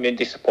I haven't been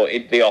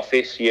disappointed. The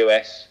Office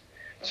US.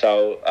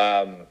 So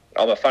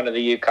I'm a fan of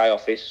the UK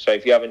Office. So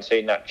if you haven't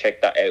seen that,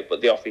 check that out. But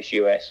the Office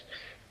US.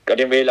 I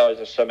didn't realise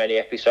there's so many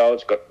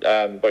episodes, but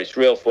it's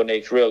real funny,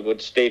 it's real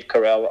good. Steve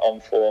Carell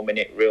on form in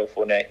it, real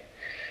funny.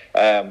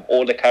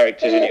 All the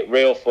characters in it,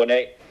 real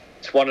funny.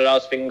 It's one of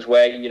those things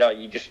where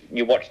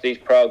you watch these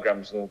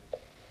programs and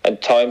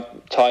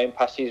time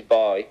passes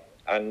by,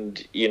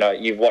 and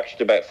you've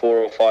watched about 4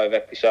 or 5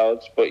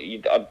 episodes, but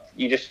I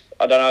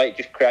don't know, it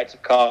just creates a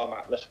calm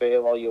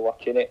atmosphere while you're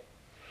watching it.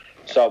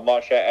 So my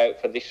shout out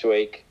for this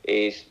week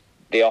is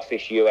The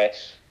Office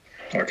US.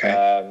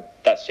 Okay.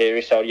 That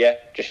series. So yeah,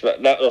 just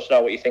let us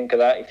know what you think of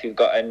that. If you've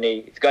got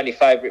any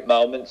favourite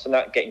moments and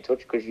that, get in touch,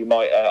 because you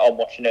might. I'm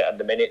watching it at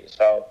the minute,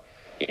 so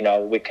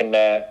we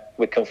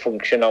can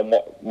function on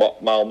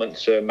what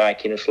moments are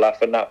making us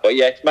laugh and that. But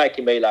yeah, it's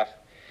making me laugh,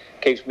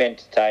 keeps me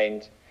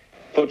entertained,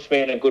 puts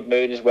me in a good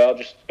mood as well.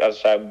 Just as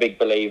I say, I'm a big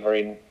believer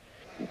in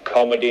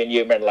comedy and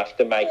humour and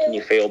laughter making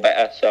you feel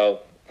better. So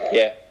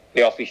yeah,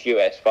 The Office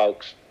US,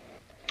 folks.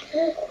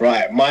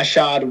 Right, my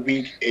shout of the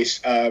week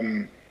is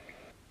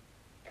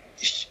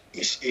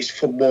it's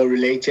football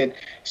related.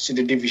 It's to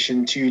the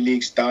Division 2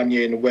 leagues down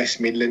here in the West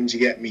Midlands, you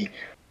get me.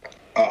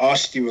 I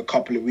asked you a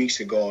couple of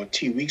weeks ago,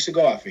 2 weeks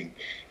ago, I think,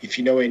 if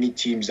you know any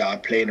teams that are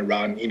playing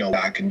around,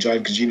 that I can join,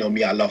 because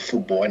me, I love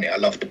football and I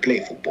love to play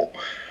football.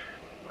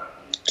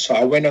 So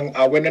I went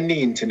on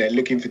the internet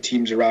looking for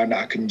teams around that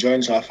I can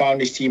join. So I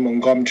found this team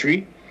on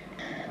Gumtree.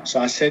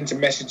 So I sent a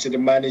message to the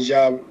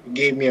manager,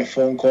 gave me a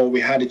phone call, we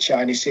had a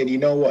chat, and he said, you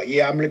know what,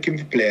 yeah, I'm looking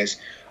for players.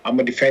 I'm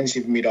a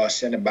defensive mid or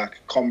centre back,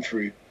 come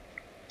through.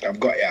 I've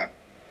got ya.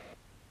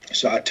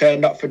 So I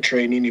turned up for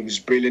training. It was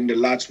brilliant. The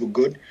lads were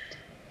good.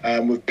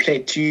 We've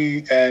played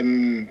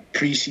 2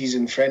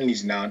 pre-season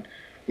friendlies now.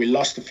 We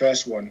lost the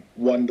first one,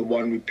 won the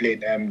one we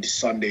played this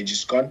Sunday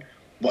just gone.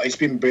 But it's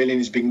been brilliant.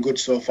 It's been good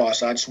so far.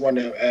 So I just want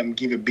to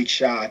give a big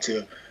shout out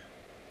to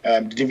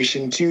the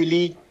Division 2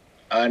 League,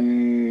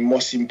 and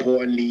most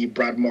importantly,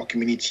 Bradmore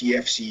Community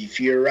FC.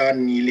 If you're around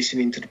and you're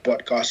listening to the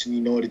podcast and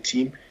you know the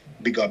team,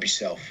 big up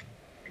yourself.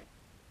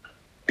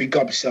 Big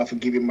up yourself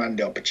and give your man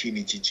the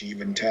opportunity to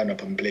even turn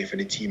up and play for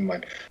the team,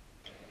 man.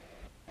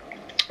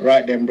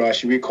 Right then, bro.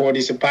 Should we call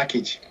this a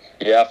package?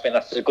 Yeah, I think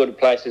that's as good a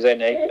place as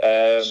any.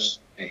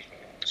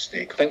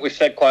 Stay I think we've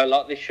said quite a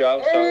lot this show,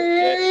 so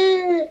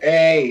yeah.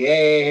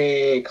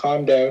 Hey,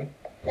 calm down.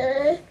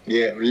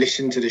 Yeah,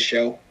 listen to the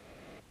show.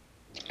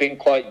 It's been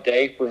quite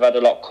deep. We've had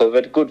a lot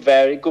covered. Good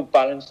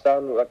balance though.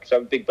 Like I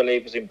said, big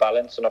believers in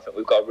balance, and I think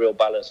we've got a real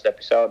balanced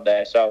episode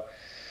there. So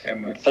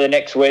for the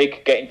next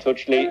week, get in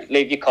touch,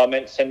 leave your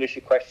comments, send us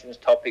your questions,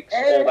 topics,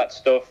 all that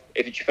stuff.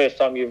 If it's your first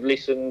time you've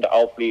listened,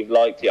 hopefully you've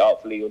liked it.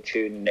 Hopefully you'll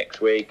tune in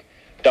next week.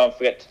 Don't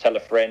forget to tell a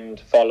friend.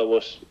 Follow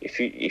us if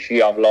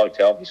you have liked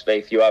it. Obviously,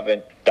 if you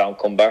haven't, don't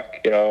come back.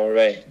 You know what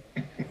I mean?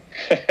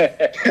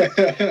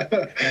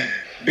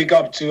 Big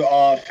up to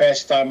our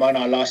first time and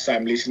our last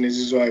time listeners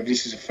as well. If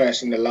this is the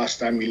first and the last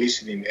time you're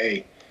listening,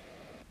 hey,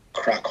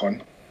 crack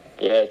on.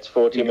 Yeah, it's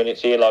 40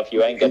 minutes of your life.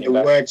 You ain't getting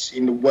back.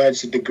 In the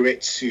words of the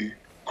great Sue,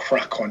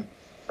 crack on.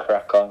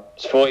 Crack on.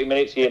 It's 40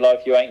 minutes of your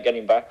life. You ain't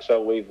getting back.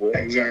 So we've won.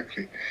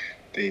 Exactly.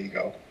 There you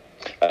go.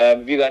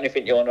 Have you got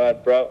anything you want to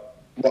add, bro?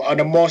 But on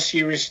a more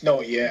serious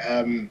note,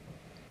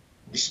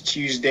 it's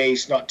Tuesday.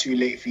 It's not too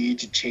late for you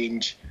to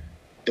change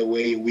the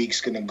way your week's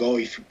gonna go.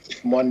 If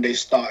Monday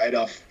started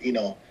off,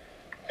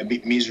 a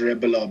bit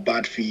miserable or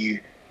bad for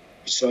you,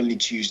 it's only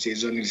Tuesday.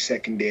 It's only the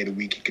second day of the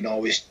week. You can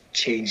always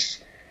change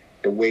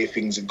the way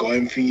things are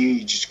going for you.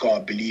 You just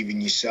gotta believe in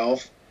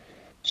yourself.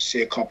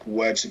 Say a couple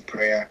words of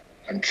prayer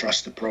and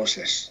trust the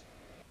process.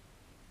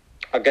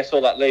 I guess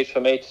all that leaves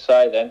for me to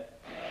say then.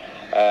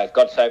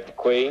 God save the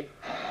Queen,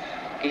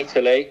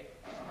 Italy,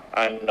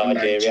 and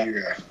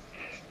Nigeria.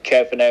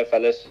 Ciao for now,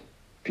 fellas.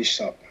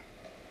 Peace up.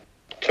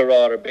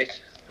 Ta-ra a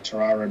bit.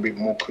 Ta-ra a bit,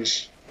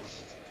 Marcus.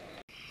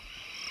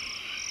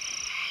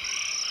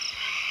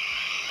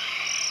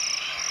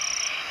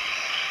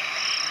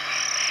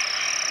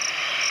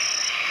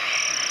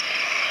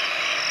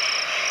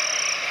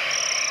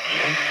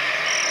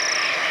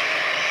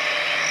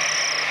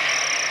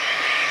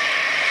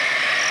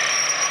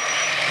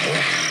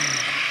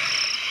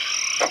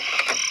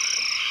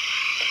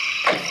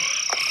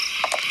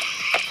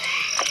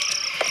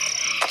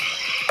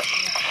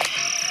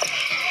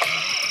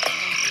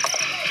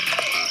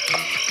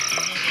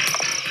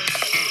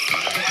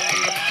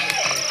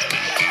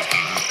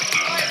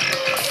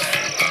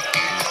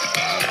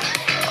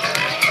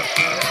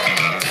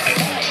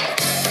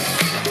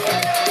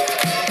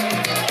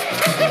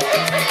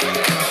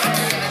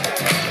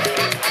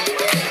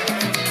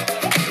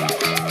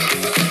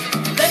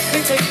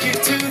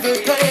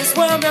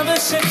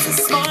 Ships are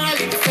small.